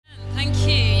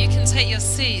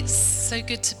seats. So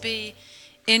good to be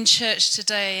in church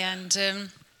today, and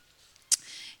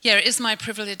it is my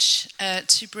privilege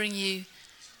to bring you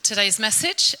today's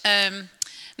message.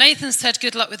 Nathan said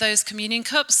good luck with those communion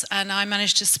cups, and I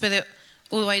managed to spill it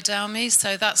all the way down me,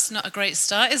 so that's not a great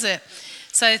start, is it?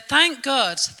 So thank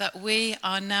God that we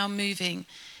are now moving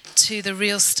to the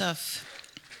real stuff.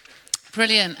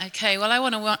 Brilliant. Okay, well, I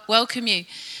want to welcome you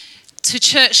to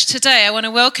church today. I want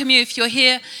to welcome you if you're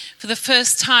here for the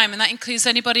first time, and that includes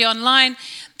anybody online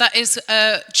that is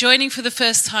joining for the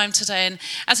first time today. And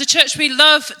as a church, we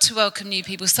love to welcome new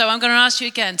people. So I'm going to ask you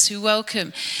again to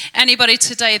welcome anybody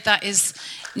today that is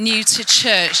new to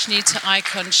church, new to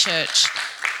Icon Church.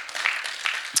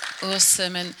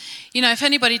 Awesome. And, you know, if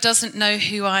anybody doesn't know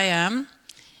who I am,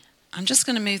 I'm just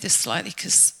going to move this slightly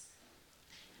because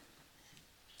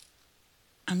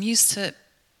I'm used to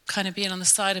kind of being on the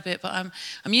side a bit, but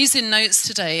I'm using notes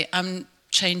today. I'm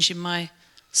changing my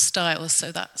style,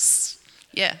 so that's,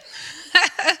 yeah.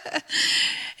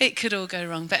 It could all go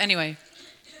wrong. But anyway,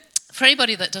 for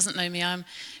anybody that doesn't know me, I'm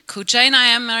called Jane. I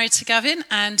am married to Gavin,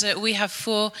 and we have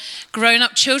 4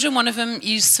 grown-up children. One of them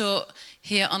you saw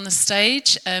here on the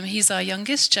stage. He's our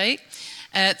youngest, Jake.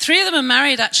 3 of them are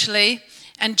married, actually,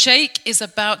 and Jake is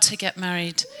about to get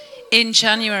married in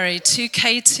January to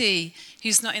Katie,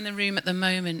 who's not in the room at the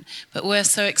moment, but we're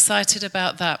so excited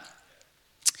about that.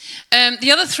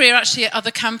 The other 3 are actually at other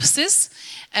campuses,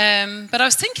 but I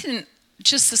was thinking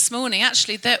just this morning,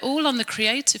 actually, they're all on the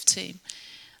creative team.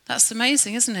 That's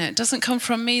amazing, isn't it? It doesn't come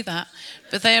from me, that,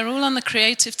 but they are all on the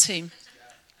creative team.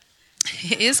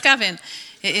 It is Gavin.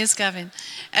 It is Gavin.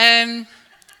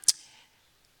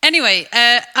 Anyway,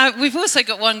 we've also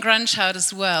got one grandchild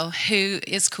as well, who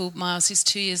is called Miles. He's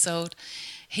 2 years old.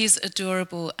 He's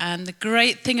adorable, and the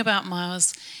great thing about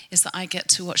Miles is that I get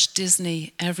to watch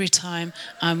Disney every time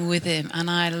I'm with him, and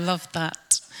I love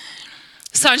that.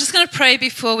 So I'm just going to pray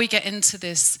before we get into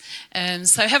this.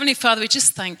 So Heavenly Father, we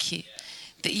just thank you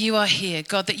that you are here,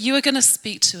 God, that you are going to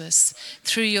speak to us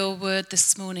through your word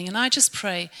this morning. And I just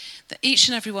pray that each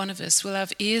and every one of us will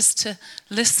have ears to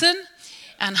listen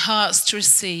and hearts to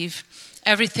receive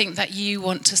everything that you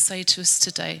want to say to us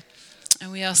today.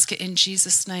 And we ask it in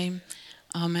Jesus' name.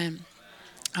 Amen.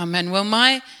 Amen. Well,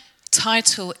 my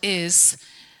title is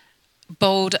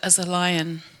Bold as a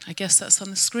Lion. I guess that's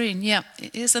on the screen. Yeah,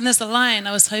 it is. And there's a lion.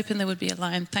 I was hoping there would be a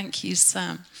lion. Thank you,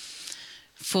 Sam,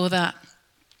 for that.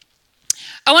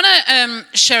 I want to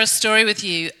share a story with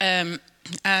you.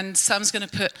 And Sam's going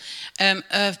to put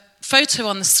a photo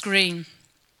on the screen.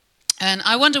 And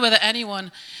I wonder whether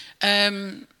anyone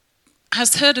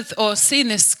has heard of or seen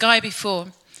this guy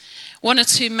before. 1 or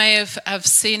 2 may have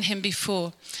seen him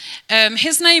before.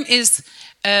 His name is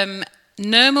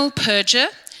Nirmal Purja,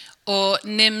 or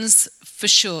Nims for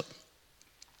short.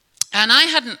 And I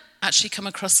hadn't actually come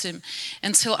across him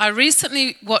until I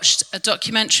recently watched a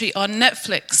documentary on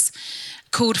Netflix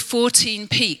called 14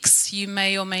 Peaks. You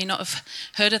may or may not have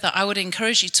heard of that. I would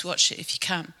encourage you to watch it if you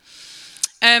can.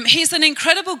 He's an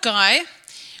incredible guy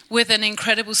with an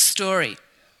incredible story.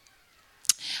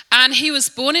 And he was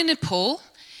born in Nepal,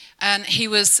 and he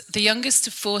was the youngest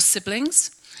of 4 siblings.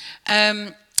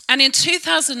 And in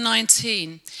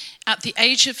 2019, at the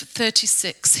age of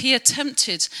 36, he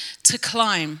attempted to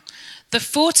climb the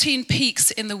 14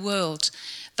 peaks in the world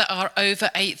that are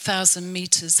over 8,000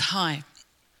 meters high.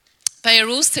 They are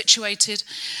all situated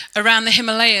around the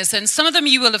Himalayas, and some of them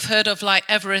you will have heard of, like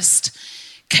Everest,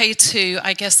 K2,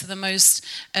 I guess are the most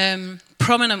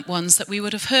prominent ones that we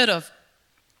would have heard of.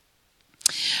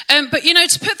 But, you know,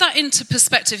 to put that into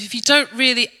perspective, if you don't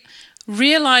really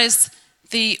realize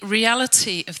the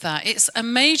reality of that, it's a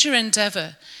major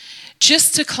endeavor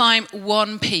just to climb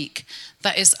one peak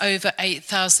that is over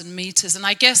 8,000 meters. And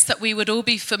I guess that we would all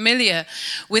be familiar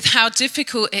with how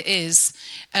difficult it is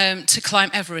to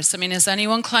climb Everest. I mean, has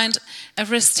anyone climbed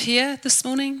Everest here this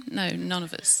morning? No, none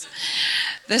of us.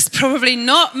 There's probably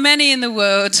not many in the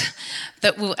world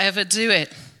that will ever do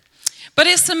it. But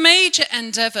it's a major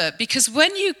endeavor because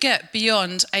when you get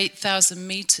beyond 8,000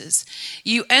 meters,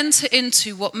 you enter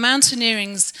into what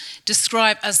mountaineers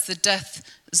describe as the death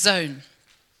zone.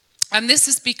 And this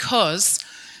is because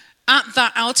at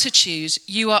that altitude,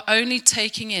 you are only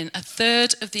taking in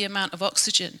 1/3 of the amount of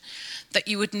oxygen that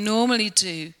you would normally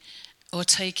do or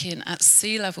take in at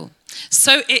sea level.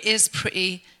 So it is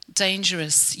pretty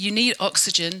dangerous. You need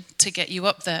oxygen to get you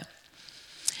up there.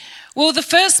 Well, the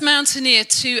first mountaineer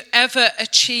to ever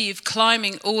achieve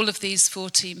climbing all of these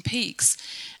 14 peaks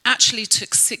actually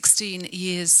took 16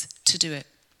 years to do it.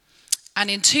 And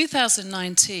in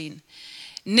 2019,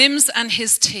 Nims and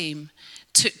his team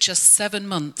took just 7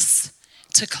 months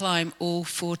to climb all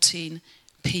 14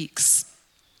 peaks.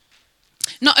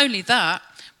 Not only that,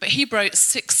 but he broke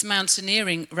 6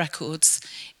 mountaineering records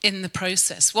in the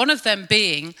process. One of them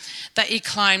being that he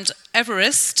climbed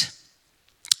Everest,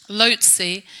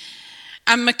 Lhotse,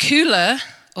 and Makalu,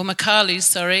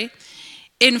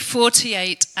 in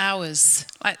 48 hours.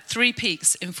 Like 3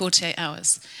 peaks in 48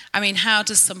 hours. I mean, how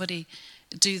does somebody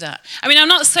do that? I mean, I'm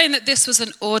not saying that this was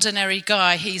an ordinary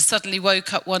guy. He suddenly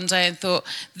woke up one day and thought,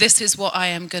 this is what I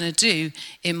am going to do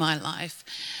in my life.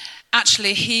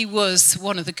 Actually, he was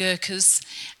one of the Gurkhas,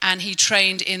 and he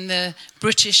trained in the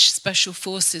British Special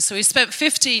Forces. So he spent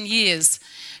 15 years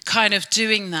kind of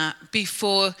doing that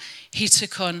before he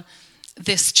took on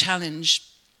this challenge.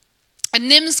 And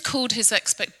Nims called his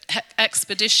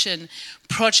expedition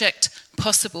Project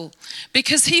Possible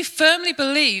because he firmly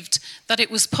believed that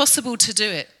it was possible to do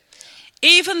it,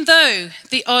 even though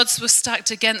the odds were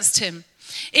stacked against him,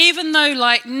 even though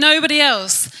like nobody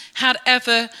else had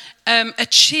ever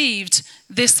achieved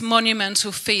this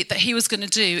monumental feat that he was going to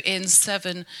do in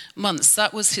 7 months.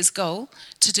 That was his goal,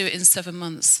 to do it in 7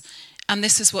 months. And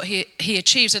this is what he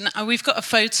achieved. And we've got a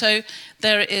photo,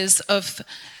 there it is, of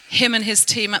him and his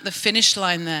team at the finish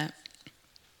line there.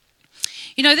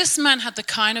 You know, this man had the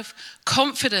kind of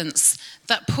confidence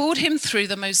that pulled him through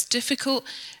the most difficult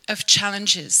of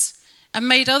challenges and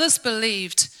made others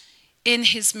believe in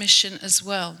his mission as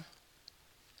well.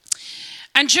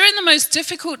 And during the most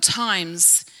difficult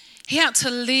times, he had to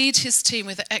lead his team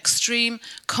with extreme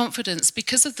confidence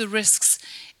because of the risks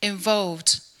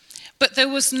involved. But there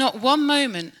was not one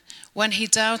moment when he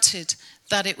doubted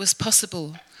that it was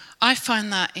possible. I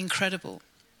find that incredible.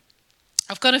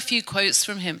 I've got a few quotes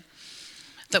from him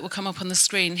that will come up on the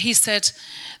screen. He said,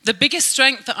 "The biggest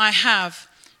strength that I have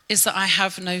is that I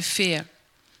have no fear."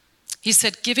 He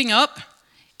said, "Giving up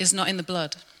is not in the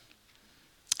blood."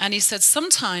 And he said,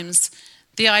 "Sometimes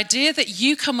the idea that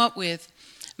you come up with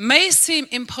may seem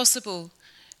impossible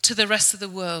to the rest of the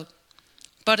world,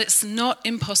 but it's not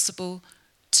impossible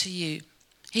to you."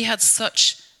 He had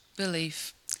such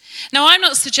belief. Now, I'm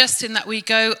not suggesting that we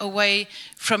go away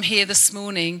from here this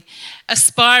morning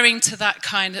aspiring to that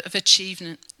kind of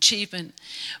achievement.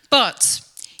 But,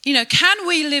 you know, can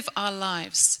we live our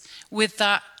lives with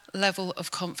that level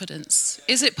of confidence?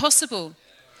 Is it possible?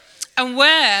 And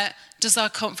where does our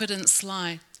confidence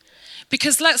lie?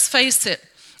 Because let's face it,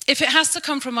 if it has to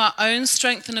come from our own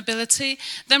strength and ability,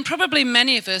 then probably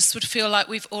many of us would feel like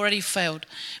we've already failed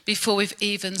before we've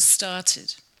even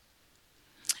started.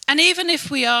 And even if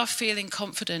we are feeling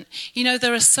confident, you know,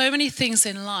 there are so many things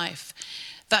in life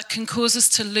that can cause us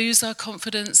to lose our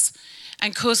confidence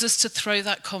and cause us to throw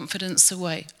that confidence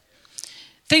away.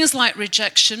 Things like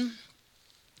rejection,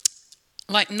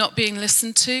 like not being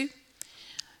listened to,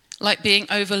 like being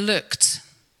overlooked,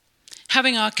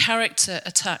 having our character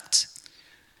attacked,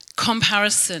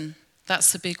 comparison,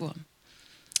 that's a big one,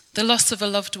 the loss of a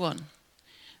loved one,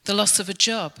 the loss of a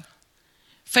job,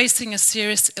 facing a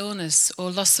serious illness or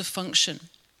loss of function.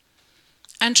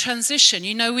 And transition.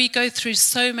 You know, we go through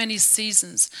so many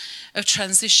seasons of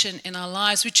transition in our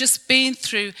lives. We've just been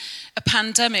through a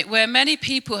pandemic where many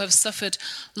people have suffered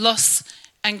loss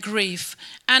and grief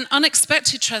and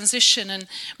unexpected transition. And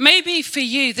maybe for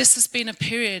you, this has been a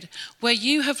period where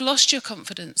you have lost your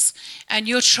confidence and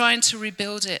you're trying to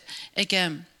rebuild it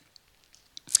again.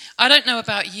 I don't know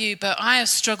about you, but I have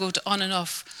struggled on and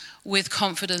off with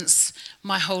confidence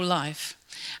my whole life.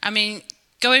 I mean,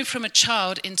 going from a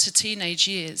child into teenage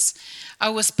years, I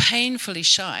was painfully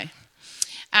shy.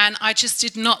 And I just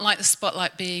did not like the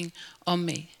spotlight being on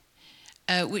me,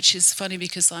 which is funny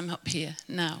because I'm up here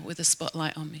now with a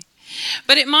spotlight on me.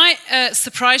 But it might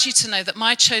surprise you to know that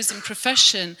my chosen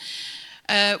profession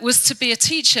was to be a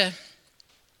teacher.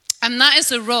 And that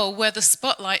is a role where the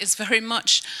spotlight is very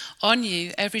much on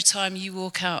you every time you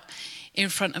walk out in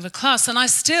front of a class. And I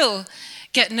still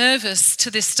get nervous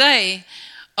to this day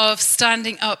of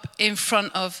standing up in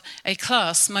front of a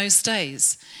class most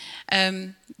days.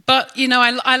 But, you know,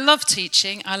 I love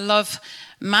teaching. I love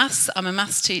maths. I'm a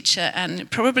maths teacher, and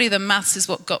probably the maths is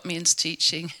what got me into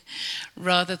teaching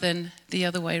rather than the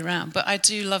other way around. But I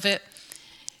do love it.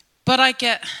 But I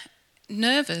get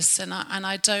nervous, and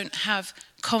I don't have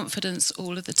confidence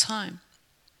all of the time.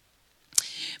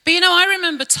 But, you know, I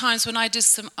remember times when I did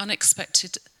some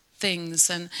unexpected things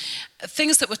and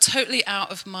things that were totally out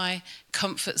of my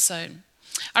comfort zone.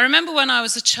 I remember when I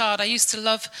was a child, I used to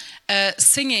love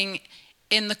singing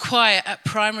in the choir at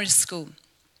primary school.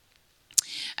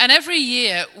 And every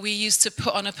year we used to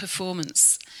put on a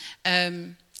performance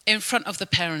in front of the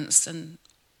parents and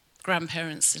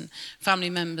grandparents and family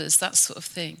members, that sort of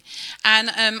thing.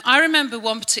 And I remember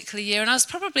one particular year, and I was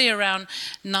probably around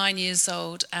 9 years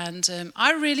old, and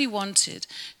I really wanted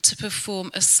to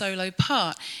perform a solo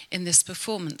part in this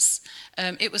performance.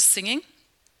 It was singing.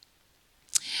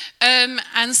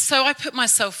 And so I put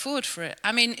myself forward for it.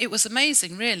 I mean, it was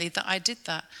amazing, really, that I did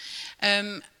that.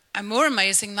 And more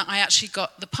amazing that I actually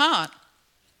got the part.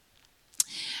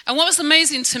 And what was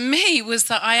amazing to me was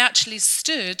that I actually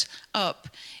stood up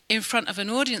in front of an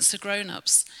audience of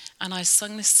grown-ups and I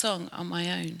sung this song on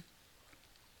my own.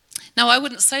 Now, I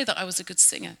wouldn't say that I was a good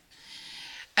singer.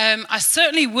 I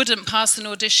certainly wouldn't pass an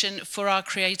audition for our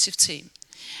creative team.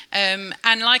 And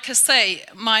like I say,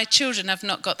 my children have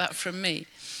not got that from me.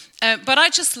 But I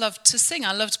just loved to sing.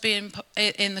 I loved being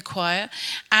in the choir.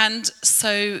 And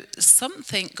so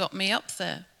something got me up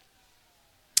there.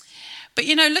 But,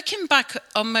 looking back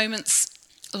on moments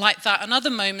like that and other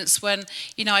moments when,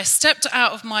 I stepped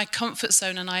out of my comfort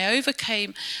zone and I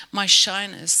overcame my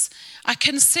shyness, I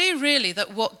can see really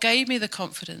that what gave me the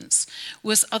confidence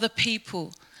was other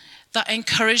people that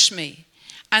encouraged me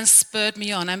and spurred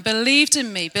me on and believed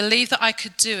in me, believed that I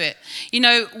could do it.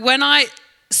 When I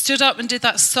stood up and did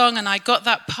that song and I got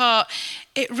that part,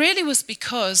 it really was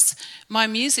because my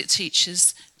music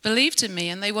teachers believed in me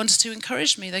and they wanted to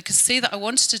encourage me. They could see that I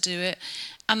wanted to do it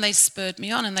and they spurred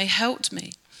me on and they helped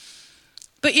me.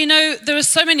 But there are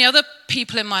so many other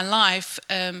people in my life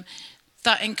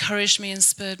that encouraged me and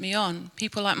spurred me on.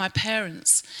 People like my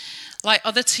parents, like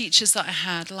other teachers that I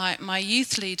had, like my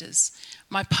youth leaders,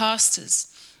 my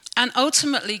pastors, and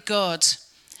ultimately God,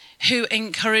 who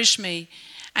encouraged me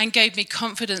and gave me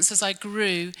confidence as I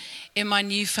grew in my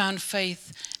newfound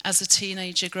faith as a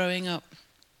teenager growing up.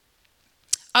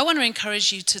 I want to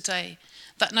encourage you today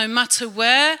that no matter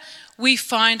where we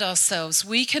find ourselves,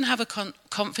 we can have a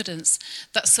confidence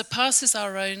that surpasses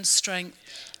our own strength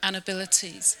and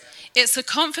abilities. It's a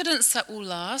confidence that will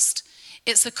last.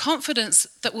 It's a confidence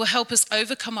that will help us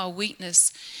overcome our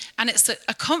weakness. And it's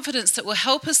a confidence that will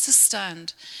help us to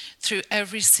stand through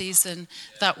every season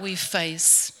that we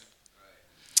face.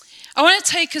 I want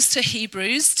to take us to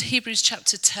Hebrews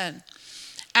chapter 10.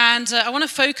 And I want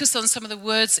to focus on some of the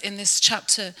words in this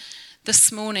chapter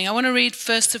this morning. I want to read,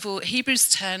 first of all, Hebrews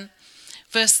 10,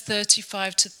 verse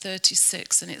 35 to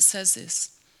 36. And it says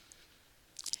this: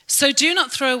 "So do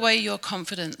not throw away your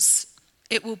confidence.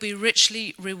 It will be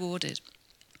richly rewarded.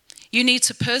 You need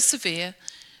to persevere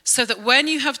so that when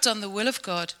you have done the will of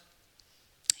God,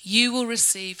 you will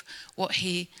receive what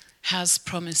he has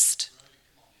promised."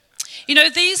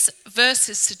 These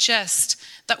verses suggest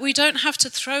that we don't have to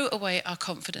throw away our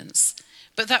confidence,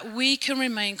 but that we can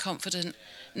remain confident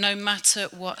no matter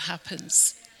what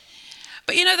happens.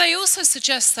 But they also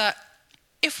suggest that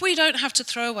if we don't have to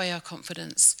throw away our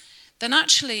confidence, then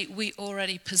actually we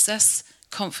already possess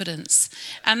confidence.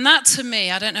 And that, to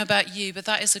me, I don't know about you, but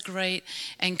that is a great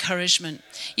encouragement.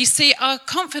 You see, our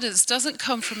confidence doesn't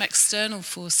come from external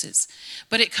forces,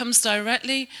 but it comes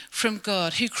directly from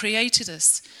God, who created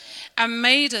us and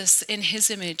made us in his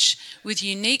image with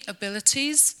unique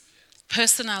abilities,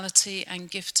 personality,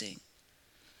 and gifting.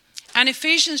 And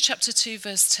Ephesians chapter 2,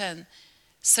 verse 10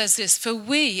 says this: "For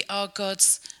we are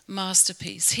God's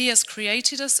masterpiece. He has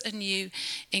created us anew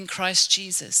in Christ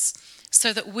Jesus,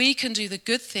 so that we can do the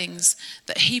good things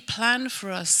that he planned for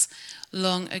us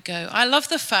long ago." I love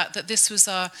the fact that this was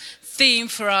our theme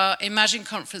for our Imagine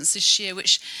conference this year,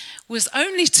 which was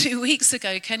only 2 weeks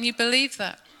ago. Can you believe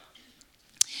that?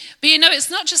 But it's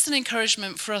not just an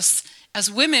encouragement for us as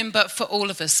women, but for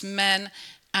all of us, men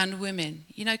and women.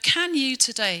 Can you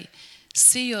today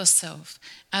see yourself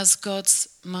as God's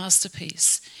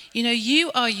masterpiece?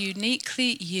 You are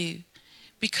uniquely you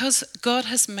because God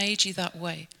has made you that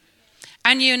way.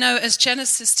 And as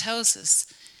Genesis tells us,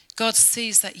 God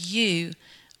sees that you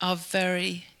are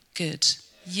very good.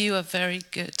 You are very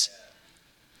good.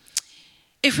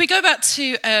 If we go back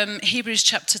to Hebrews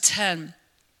chapter 10,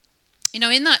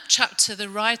 in that chapter, the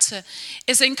writer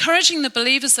is encouraging the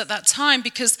believers at that time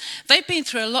because they've been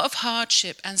through a lot of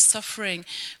hardship and suffering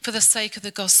for the sake of the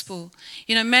gospel.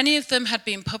 Many of them had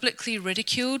been publicly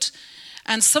ridiculed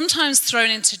and sometimes thrown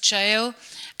into jail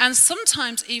and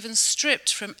sometimes even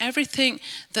stripped from everything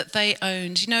that they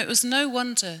owned. It was no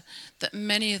wonder that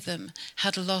many of them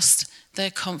had lost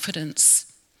their confidence.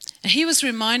 And he was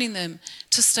reminding them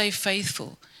to stay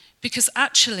faithful because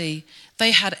actually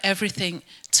they had everything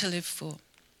to live for.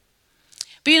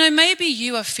 But maybe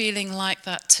you are feeling like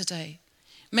that today.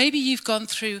 Maybe you've gone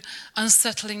through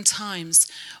unsettling times,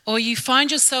 or you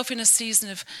find yourself in a season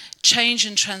of change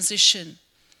and transition.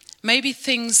 Maybe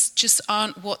things just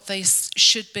aren't what they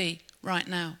should be right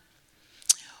now.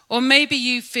 Or maybe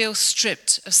you feel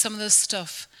stripped of some of the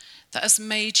stuff that has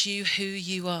made you who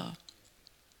you are.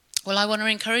 Well, I want to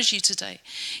encourage you today.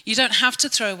 You don't have to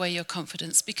throw away your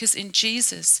confidence, because in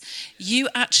Jesus, you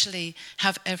actually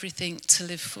have everything to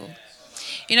live for.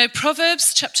 You know,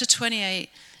 Proverbs chapter 28,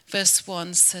 verse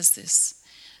 1 says this: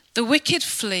 "The wicked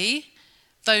flee,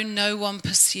 though no one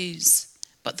pursues,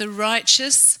 but the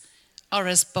righteous are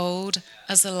as bold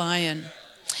as a lion."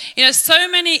 You know, so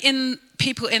many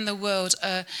people in the world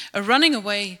are running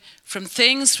away from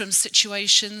things, from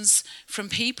situations, from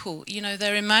people. You know,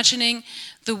 they're imagining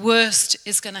the worst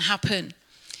is going to happen.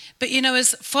 But, you know,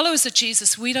 as followers of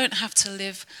Jesus, we don't have to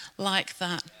live like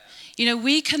that. You know,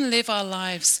 we can live our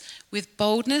lives with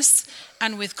boldness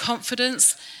and with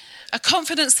confidence, a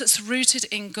confidence that's rooted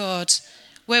in God,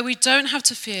 where we don't have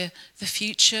to fear the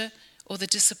future or the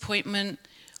disappointment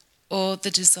or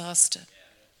the disaster.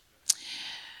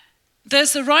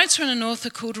 There's a writer and an author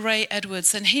called Ray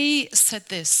Edwards, and he said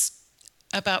this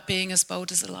about being as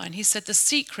bold as a lion. He said, "The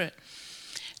secret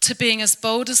to being as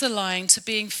bold as a lion, to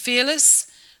being fearless,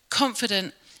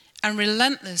 confident, and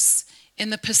relentless in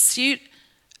the pursuit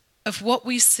of what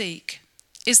we seek,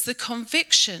 is the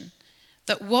conviction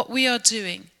that what we are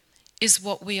doing is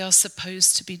what we are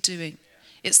supposed to be doing."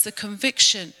 It's the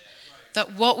conviction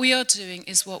that what we are doing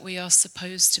is what we are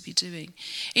supposed to be doing.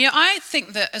 You know, I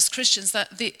think that as Christians,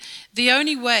 that the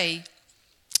only way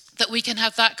that we can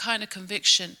have that kind of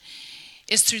conviction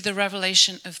is through the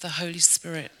revelation of the Holy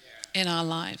Spirit in our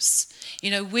lives.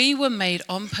 You know, we were made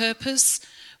on purpose,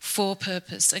 for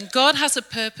purpose, and God has a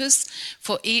purpose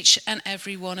for each and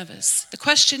every one of us. The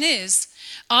question is,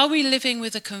 are we living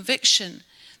with a conviction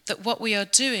that what we are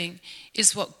doing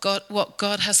is what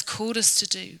God has called us to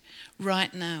do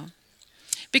right now?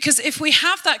 Because if we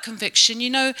have that conviction, you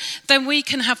know, then we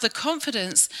can have the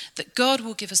confidence that God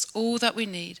will give us all that we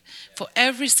need for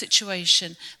every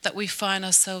situation that we find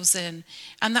ourselves in,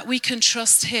 and that we can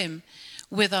trust him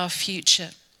with our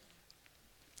future.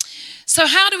 So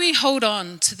how do we hold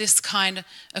on to this kind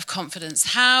of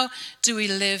confidence? How do we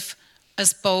live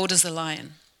as bold as a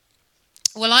lion?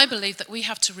 Well, I believe that we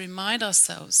have to remind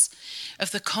ourselves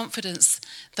of the confidence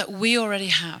that we already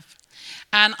have.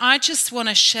 And I just want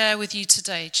to share with you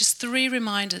today just 3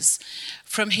 reminders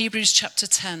from Hebrews chapter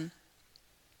 10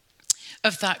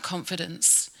 of that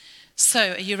confidence.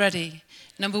 So, are you ready?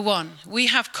 Number 1, we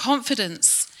have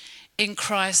confidence in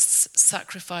Christ's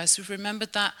sacrifice. We've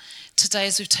remembered that today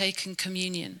as we've taken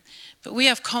communion. But we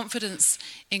have confidence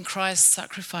in Christ's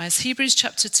sacrifice. Hebrews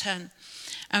chapter 10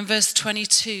 and verse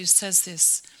 22 says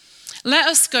this: "Let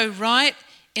us go right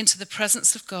into the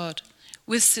presence of God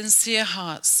with sincere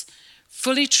hearts,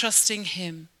 fully trusting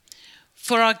him.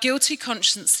 For our guilty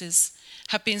consciences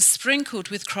have been sprinkled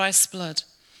with Christ's blood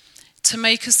to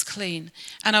make us clean,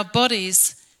 and our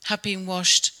bodies have been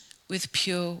washed with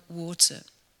pure water."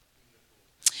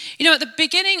 You know, at the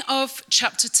beginning of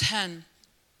chapter 10,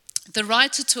 the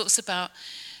writer talks about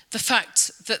the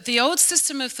fact that the old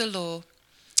system of the law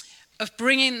of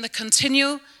bringing the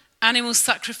continual animal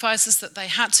sacrifices that they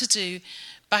had to do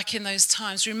back in those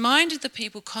times reminded the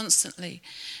people constantly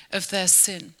of their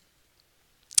sin.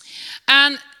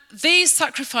 And these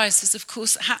sacrifices, of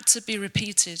course, had to be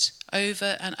repeated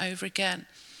over and over again.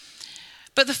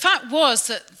 But the fact was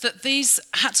that these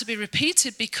had to be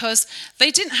repeated because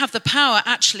they didn't have the power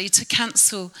actually to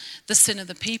cancel the sin of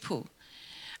the people.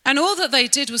 And all that they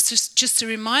did was just to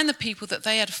remind the people that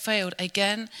they had failed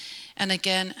again and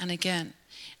again and again,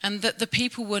 and that the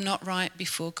people were not right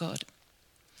before God.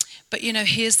 But you know,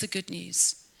 here's the good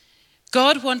news.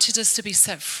 God wanted us to be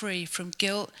set free from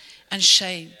guilt and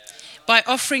shame by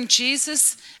offering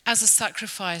Jesus as a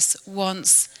sacrifice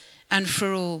once and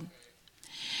for all.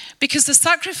 Because the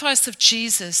sacrifice of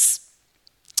Jesus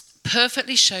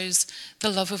perfectly shows the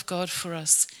love of God for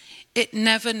us. It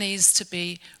never needs to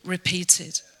be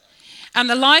repeated. And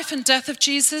the life and death of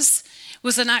Jesus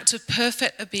was an act of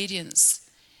perfect obedience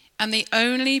and the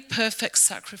only perfect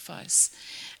sacrifice.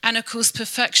 And of course,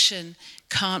 perfection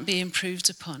can't be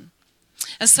improved upon.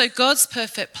 And so God's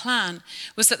perfect plan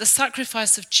was that the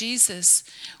sacrifice of Jesus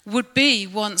would be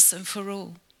once and for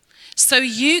all. So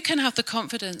you can have the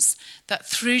confidence that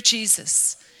through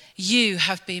Jesus, you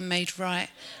have been made right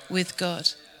with God.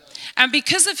 And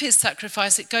because of his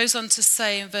sacrifice, it goes on to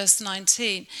say in verse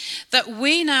 19 that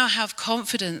we now have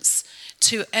confidence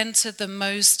to enter the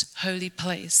most holy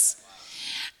place.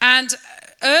 And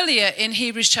earlier in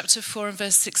Hebrews chapter 4 and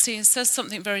verse 16 says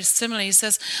something very similar. He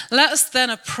says, "Let us then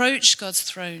approach God's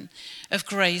throne of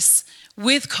grace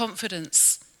with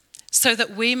confidence so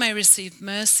that we may receive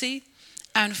mercy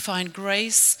and find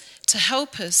grace to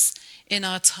help us in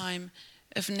our time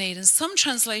of need. And some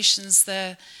translations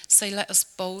there say, let us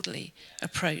boldly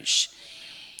approach.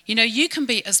 You know, you can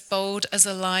be as bold as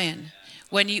a lion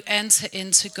when you enter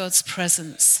into God's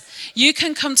presence. You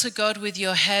can come to God with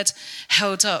your head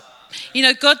held up. You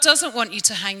know, God doesn't want you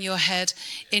to hang your head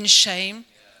in shame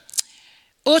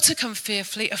or to come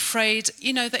fearfully, afraid,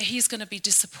 you know, that he's going to be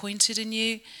disappointed in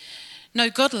you. No,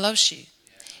 God loves you.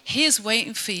 He is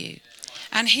waiting for you.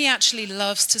 And he actually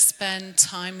loves to spend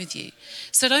time with you.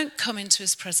 So don't come into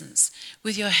his presence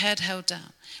with your head held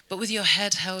down, but with your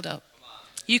head held up.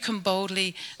 You can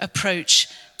boldly approach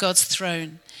God's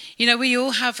throne. You know, we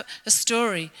all have a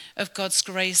story of God's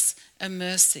grace and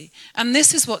mercy. And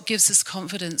this is what gives us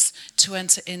confidence to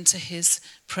enter into his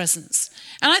presence.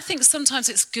 And I think sometimes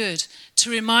it's good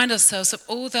to remind ourselves of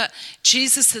all that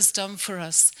Jesus has done for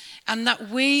us and that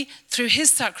we, through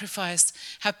his sacrifice,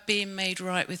 have been made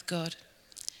right with God.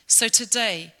 So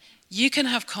today, you can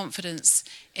have confidence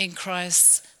in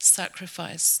Christ's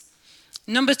sacrifice.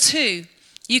 Number 2,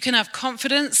 you can have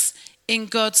confidence in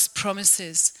God's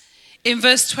promises. In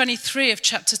verse 23 of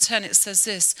chapter 10, it says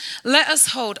this, let us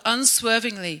hold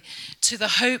unswervingly to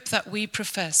the hope that we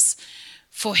profess,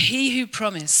 for he who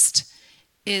promised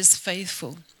is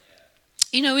faithful.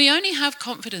 You know, we only have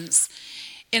confidence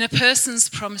in a person's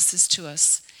promises to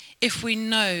us if we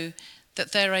know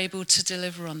that they're able to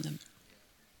deliver on them.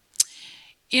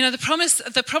 You know,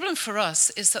 the problem for us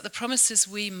is that the promises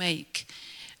we make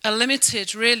are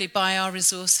limited really by our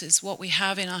resources, what we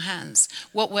have in our hands,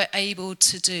 what we're able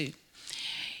to do.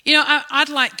 You know, I'd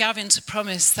like Gavin to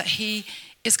promise that he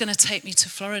is going to take me to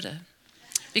Florida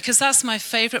because that's my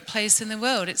favorite place in the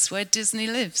world. It's where Disney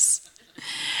lives.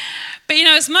 But, you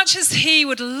know, as much as he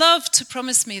would love to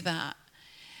promise me that,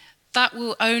 that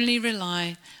will only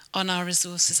rely on our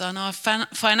resources, on our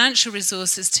financial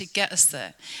resources to get us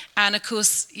there. And of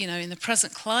course, you know, in the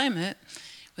present climate,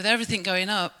 with everything going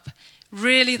up,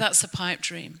 really that's a pipe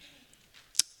dream.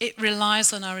 It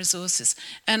relies on our resources,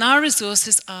 and our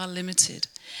resources are limited.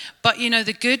 But you know,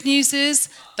 the good news is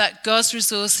that God's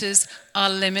resources are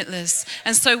limitless.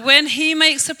 And so when he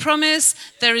makes a promise,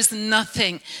 there is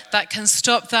nothing that can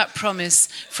stop that promise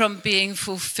from being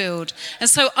fulfilled. And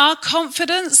so our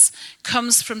confidence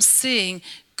comes from seeing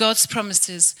God's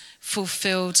promises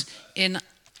fulfilled in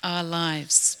our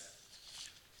lives.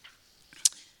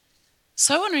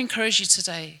 So I want to encourage you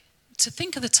today to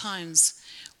think of the times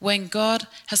when God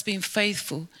has been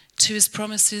faithful to his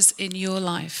promises in your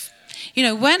life. You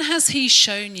know, when has he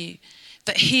shown you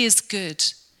that he is good,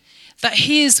 that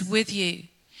he is with you,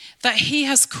 that he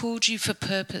has called you for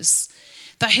purpose,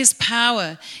 that his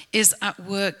power is at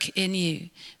work in you,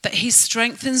 that he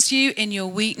strengthens you in your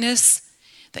weakness,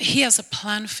 that he has a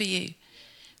plan for you,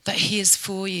 that he is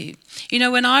for you. You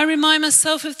know, when I remind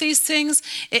myself of these things,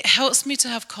 it helps me to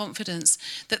have confidence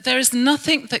that there is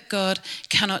nothing that God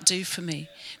cannot do for me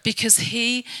because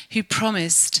he who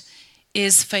promised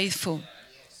is faithful.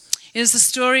 There's a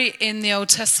story in the Old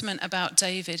Testament about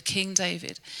David, King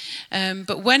David.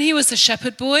 But when he was a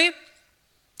shepherd boy,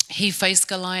 he faced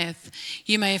Goliath.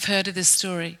 You may have heard of this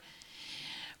story.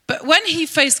 But when he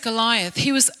faced Goliath,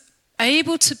 he was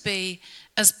able to be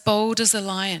as bold as a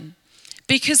lion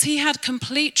because he had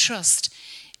complete trust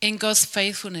in God's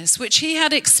faithfulness, which he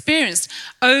had experienced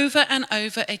over and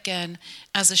over again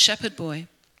as a shepherd boy.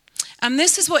 And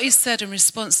this is what he said in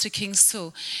response to King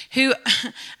Saul, who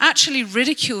actually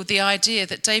ridiculed the idea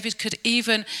that David could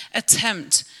even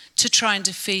attempt to try and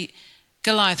defeat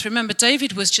Goliath. Remember,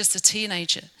 David was just a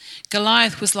teenager.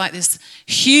 Goliath was like this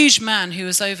huge man who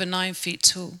was over 9 feet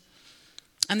tall.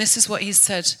 And this is what he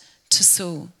said to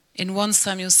Saul in 1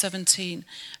 Samuel 17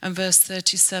 and verse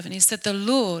 37. He said, the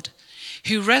Lord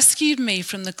who rescued me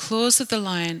from the claws of the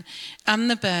lion and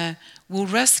the bear will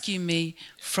rescue me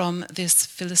from this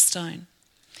Philistine.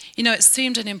 You know, it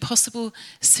seemed an impossible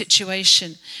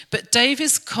situation, but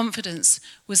David's confidence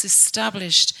was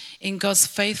established in God's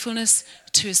faithfulness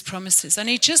to his promises. And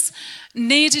he just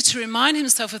needed to remind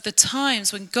himself of the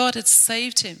times when God had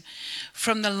saved him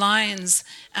from the lions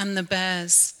and the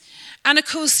bears. And of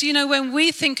course, you know, when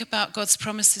we think about God's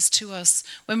promises to us,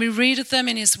 when we read of them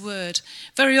in his word,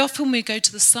 very often we go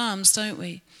to the Psalms, don't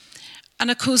we?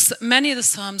 And of course, many of the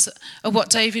Psalms are what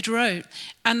David wrote.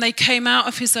 And they came out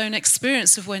of his own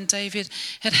experience of when David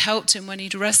had helped him, when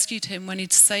he'd rescued him, when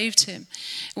he'd saved him,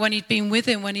 when he'd been with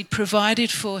him, when he'd provided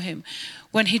for him,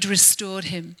 when he'd restored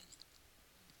him.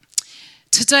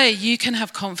 Today, you can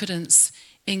have confidence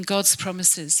in God's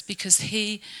promises because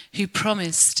he who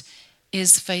promised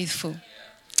is faithful.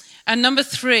 And number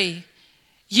 3,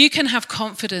 you can have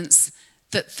confidence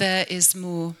that there is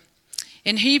more.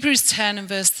 In Hebrews 10 and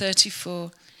verse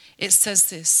 34, it says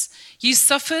this, you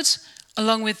suffered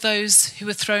along with those who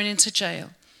were thrown into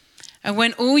jail. And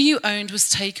when all you owned was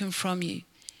taken from you,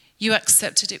 you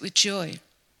accepted it with joy.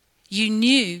 You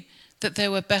knew that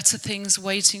there were better things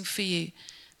waiting for you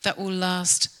that will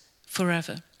last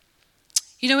forever.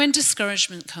 You know, when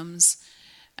discouragement comes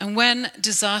and when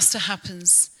disaster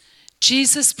happens,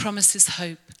 Jesus promises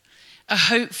hope, a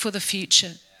hope for the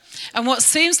future. And what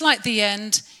seems like the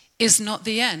end is not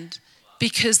the end,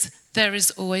 because there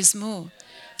is always more.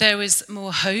 There is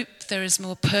more hope, there is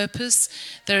more purpose,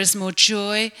 there is more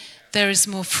joy, there is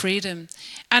more freedom.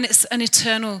 And it's an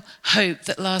eternal hope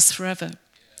that lasts forever.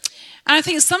 And I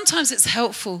think sometimes it's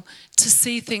helpful to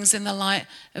see things in the light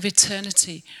of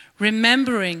eternity,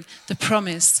 remembering the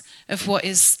promise of what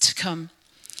is to come.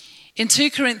 In 2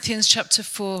 Corinthians chapter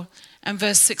 4 and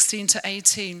verse 16 to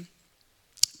 18,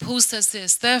 Paul says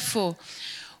this, "Therefore,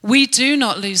 we do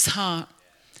not lose heart.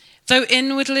 Though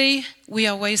outwardly we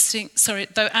are wasting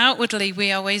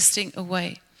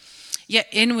away, yet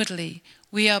inwardly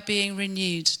we are being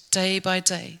renewed day by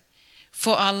day.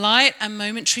 For our light and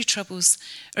momentary troubles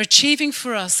are achieving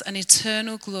for us an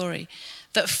eternal glory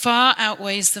that far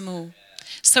outweighs them all.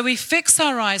 So we fix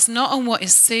our eyes not on what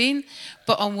is seen,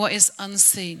 but on what is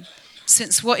unseen.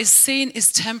 Since what is seen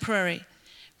is temporary,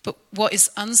 but what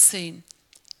is unseen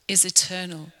is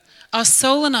eternal. Our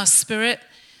soul and our spirit,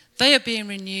 they are being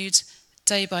renewed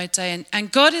day by day.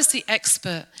 And God is the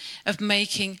expert of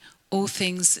making all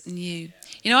things new."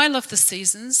 You know, I love the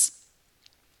seasons,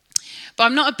 but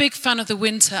I'm not a big fan of the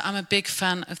winter. I'm a big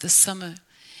fan of the summer.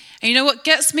 And you know what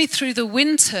gets me through the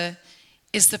winter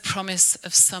is the promise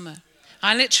of summer.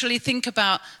 I literally think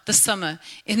about the summer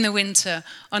in the winter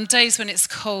on days when it's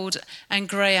cold and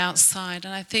grey outside.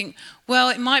 And I think, well,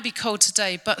 it might be cold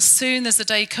today, but soon there's a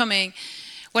day coming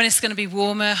when it's going to be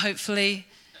warmer, hopefully,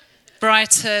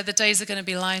 brighter. The days are going to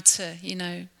be lighter, you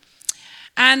know.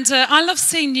 And I love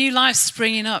seeing new life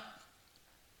springing up.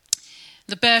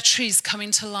 The bare trees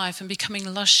coming to life and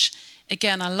becoming lush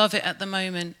again. I love it at the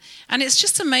moment. And it's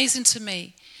just amazing to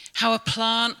me how a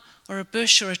plant or a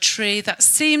bush or a tree that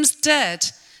seems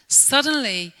dead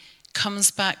suddenly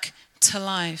comes back to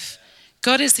life.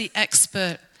 God is the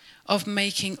expert of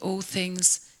making all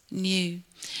things new.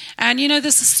 And you know,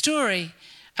 there's a story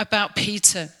about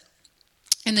Peter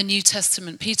in the New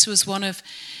Testament. Peter was one of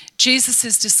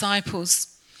Jesus' disciples.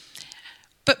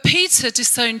 But Peter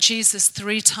disowned Jesus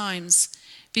 3 times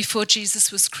before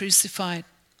Jesus was crucified.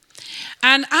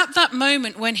 And at that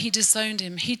moment when he disowned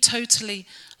him, he totally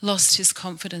lost his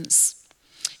confidence.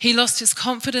 He lost his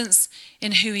confidence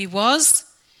in who he was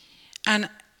and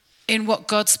in what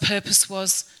God's purpose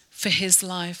was for his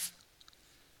life.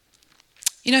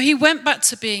 You know, he went back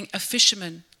to being a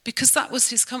fisherman because that was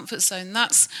his comfort zone.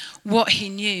 That's what he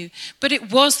knew. But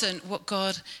it wasn't what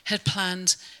God had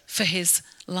planned for his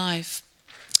life.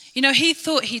 You know, he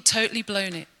thought he'd totally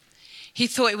blown it. He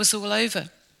thought it was all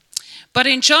over. But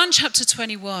in John chapter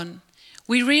 21,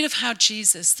 we read of how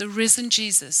Jesus, the risen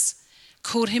Jesus,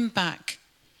 called him back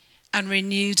and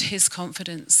renewed his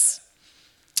confidence.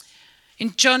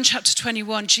 In John chapter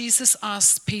 21, Jesus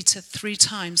asked Peter 3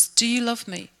 times, "Do you love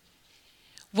me?"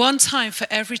 1 time for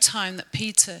every time that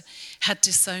Peter had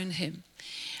disowned him.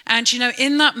 And you know,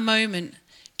 in that moment,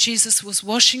 Jesus was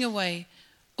washing away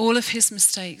all of his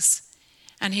mistakes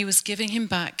and he was giving him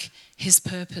back his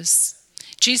purpose.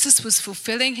 Jesus was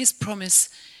fulfilling his promise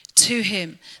to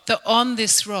him that on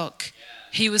this rock,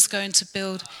 he was going to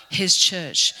build his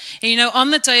church. And you know,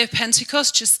 on the day of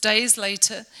Pentecost, just days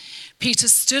later, Peter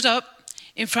stood up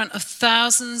in front of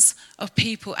thousands of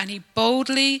people and he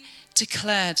boldly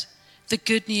declared the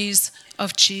good news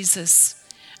of Jesus.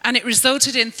 And it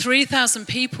resulted in 3,000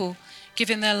 people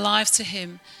giving their lives to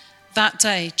him that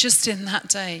day, just in that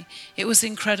day. It was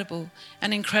incredible,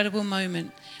 an incredible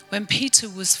moment when Peter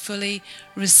was fully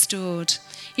restored.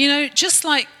 You know, just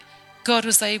like God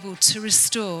was able to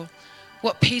restore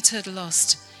what Peter had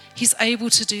lost, he's able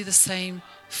to do the same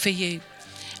for you.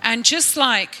 And just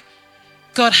like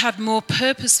God had more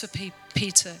purpose for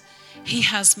Peter, he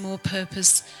has more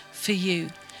purpose for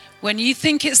you. When you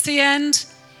think it's the end,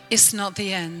 it's not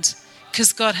the end,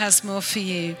 because God has more for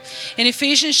you. In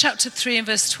Ephesians chapter 3 and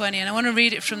verse 20, and I want to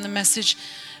read it from the Message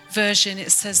version,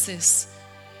 it says this: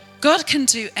 God can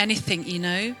do anything, you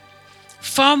know,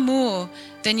 far more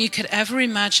than you could ever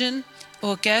imagine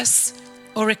or guess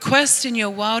or request in your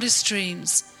wildest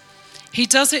dreams. He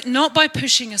does it not by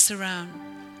pushing us around,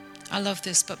 I love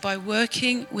this, but by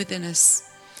working within us,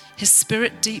 his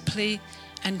Spirit deeply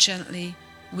and gently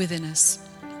within us.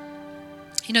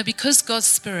 You know, because God's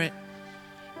Spirit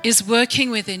is working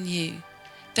within you,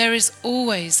 there is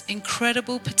always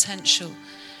incredible potential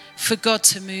for God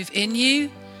to move in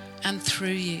you and through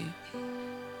you.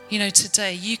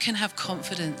 today you can have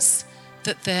confidence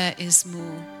that there is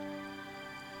more.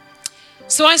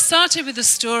 So I started with the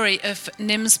story of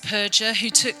Nim's Purger, who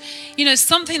took,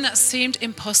 something that seemed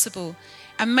impossible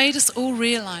and made us all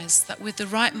realize that with the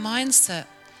right mindset,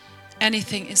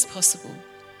 anything is possible.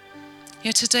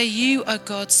 Today you are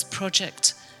God's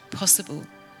project possible.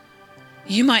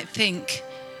 You might think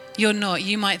you're not.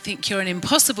 You might think you're an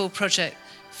impossible project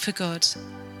for God.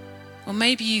 Or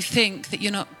maybe you think that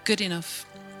you're not good enough.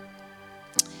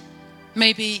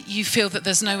 Maybe you feel that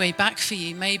there's no way back for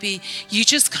you. Maybe you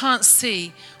just can't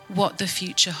see what the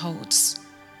future holds.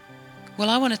 Well,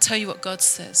 I want to tell you what God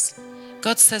says.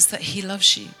 God says that he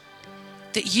loves you,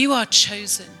 that you are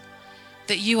chosen,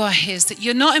 that you are his, that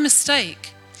you're not a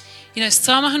mistake.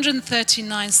 Psalm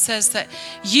 139 says that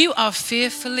you are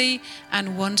fearfully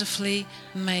and wonderfully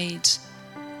made.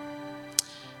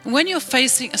 When you're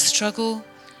facing a struggle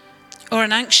or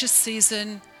an anxious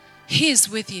season, he is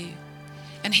with you.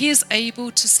 And he is able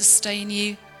to sustain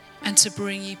you and to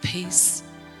bring you peace.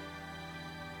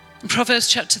 In Proverbs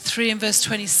chapter 3 and verse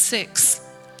 26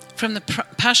 from the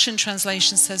Passion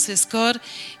Translation says this: God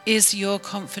is your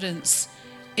confidence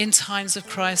in times of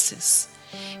crisis,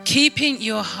 keeping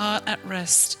your heart at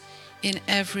rest in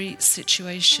every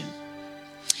situation.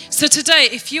 So today,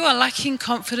 if you are lacking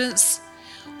confidence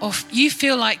or you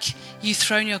feel like you've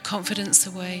thrown your confidence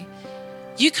away,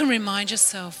 you can remind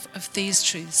yourself of these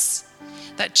truths.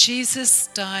 That Jesus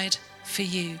died for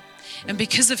you. And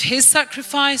because of his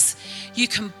sacrifice, you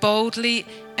can boldly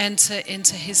enter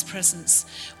into his presence,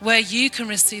 where you can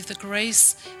receive the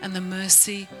grace and the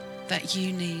mercy that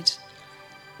you need.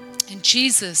 And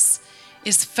Jesus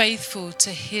is faithful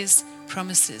to his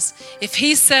promises. If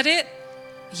he said it,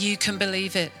 you can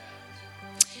believe it.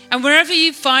 And wherever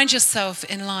you find yourself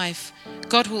in life,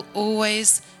 God will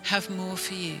always have more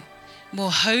for you.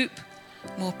 More hope,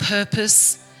 more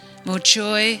purpose, more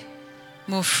joy,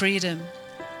 more freedom.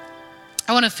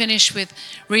 I want to finish with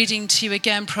reading to you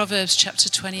again Proverbs chapter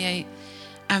 28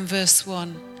 and verse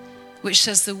 1, which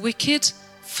says, "The wicked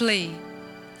flee,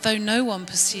 though no one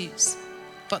pursues,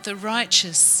 but the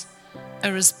righteous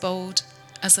are as bold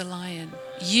as a lion."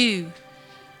 You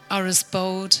are as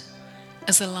bold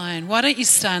as a lion. Why don't you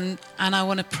stand, and I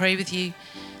want to pray with you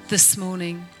this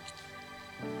morning.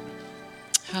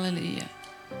 Hallelujah.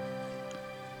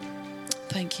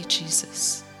 Thank you,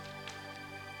 Jesus.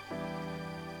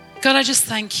 God, I just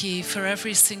thank you for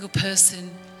every single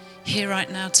person here right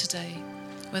now today,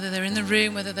 whether they're in the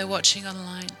room, whether they're watching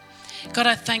online. God,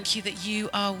 I thank you that you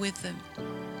are with them.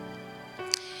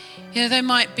 They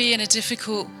might be in a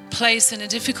difficult place, in a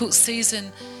difficult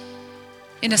season,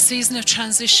 in a season of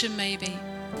transition maybe.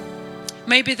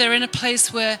 Maybe they're in a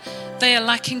place where they are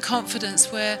lacking confidence,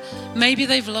 where maybe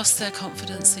they've lost their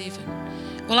confidence even.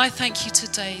 Well, I thank you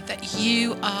today that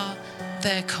you are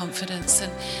their confidence.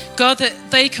 And God,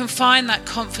 that they can find that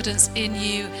confidence in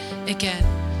you again.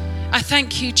 I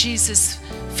thank you, Jesus,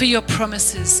 for your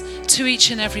promises to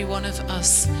each and every one of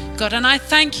us, God. And I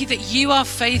thank you that you are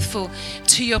faithful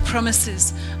to your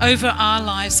promises over our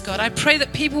lives, God. I pray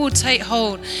that people will take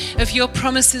hold of your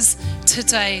promises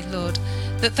today, Lord,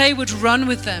 that they would run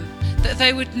with them, that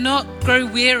they would not grow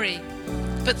weary,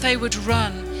 but they would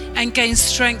run and gain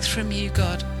strength from you,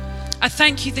 God. I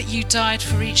thank you that you died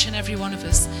for each and every one of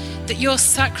us, that your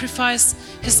sacrifice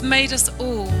has made us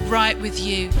all right with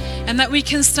you, and that we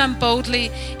can stand boldly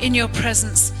in your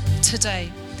presence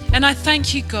today. And I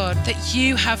thank you, God, that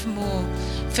you have more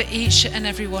for each and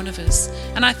every one of us.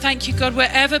 And I thank you, God,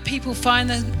 wherever people find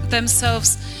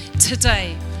themselves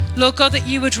today, Lord God, that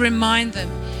you would remind them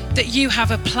that you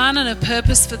have a plan and a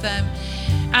purpose for them,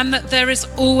 and that there is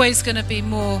always going to be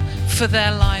more for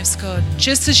their lives, God.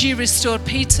 Just as you restored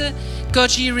Peter,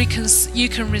 God, you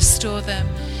can restore them.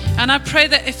 And I pray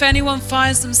that if anyone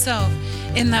finds themselves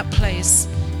in that place,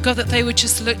 God, that they would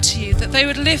just look to you, that they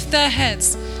would lift their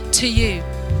heads to you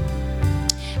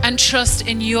and trust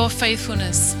in your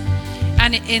faithfulness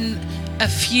and in a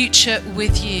future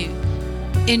with you.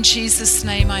 In Jesus'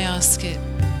 name I ask it.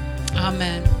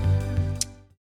 Amen.